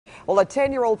Well, a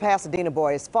 10-year-old Pasadena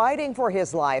boy is fighting for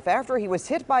his life after he was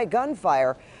hit by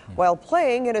gunfire while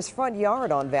playing in his front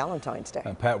yard on Valentine's Day.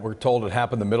 Pat, we're told it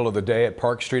happened the middle of the day at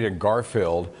Park Street in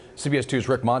Garfield. CBS 2's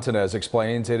Rick Montanez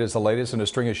explains it is the latest in a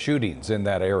string of shootings in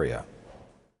that area.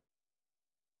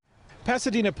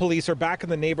 Pasadena police are back in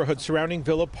the neighborhood surrounding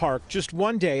Villa Park just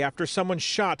one day after someone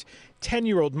shot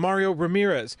 10-year-old Mario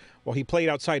Ramirez while he played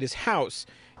outside his house.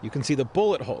 You can see the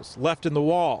bullet holes left in the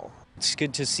wall. It's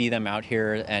good to see them out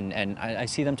here, and I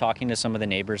see them talking to some of the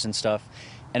neighbors and stuff,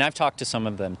 and I've talked to some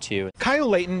of them too. Kyle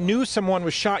Layton knew someone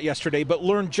was shot yesterday, but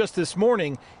learned just this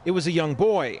morning it was a young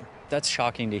boy. That's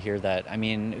shocking to hear that. I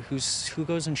mean, who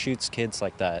goes and shoots kids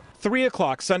like that? 3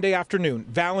 o'clock Sunday afternoon,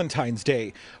 Valentine's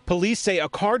Day. Police say a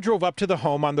car drove up to the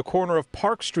home on the corner of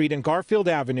Park Street and Garfield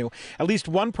Avenue. At least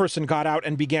one person got out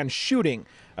and began shooting.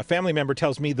 A family member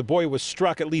tells me the boy was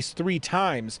struck at least 3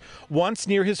 times, once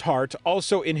near his heart,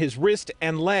 also in his wrist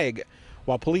and leg.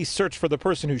 While police search for the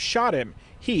person who shot him,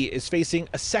 he is facing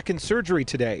a second surgery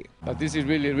today. But this is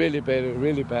really bad.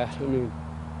 I mean,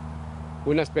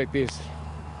 wouldn't expect this.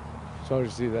 Sorry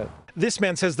to see that. This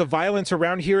man says the violence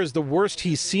around here is the worst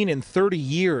he's seen in 30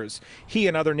 years. He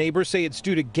and other neighbors say it's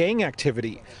due to gang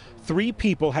activity. 3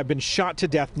 people have been shot to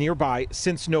death nearby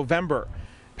since November.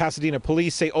 Pasadena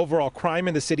police say overall crime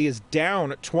in the city is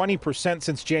down 20%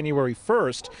 since January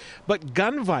 1st, but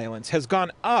gun violence has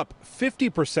gone up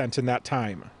 50% in that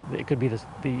time. It could be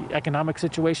the economic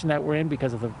situation that we're in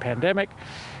because of the pandemic.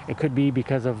 It could be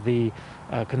because of the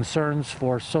concerns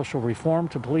for social reform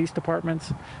to police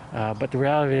departments. But the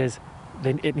reality is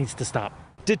it needs to stop.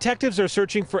 Detectives are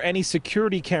searching for any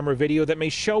security camera video that may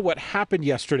show what happened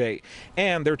yesterday,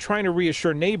 and they're trying to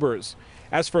reassure neighbors.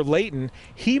 As for Layton,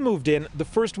 he moved in the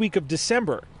first week of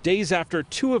December, days after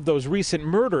 2 of those recent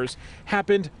murders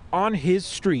happened on his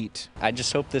street. I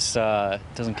just hope this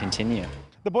doesn't continue.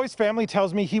 The boy's family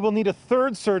tells me he will need a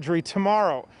 3rd surgery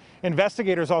tomorrow.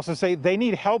 Investigators also say they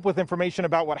need help with information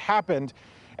about what happened,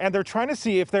 and they're trying to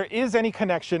see if there is any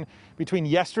connection between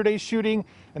yesterday's shooting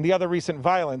and the other recent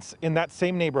violence in that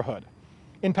same neighborhood.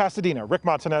 In Pasadena, Rick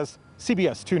Montanez,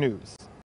 CBS 2 News.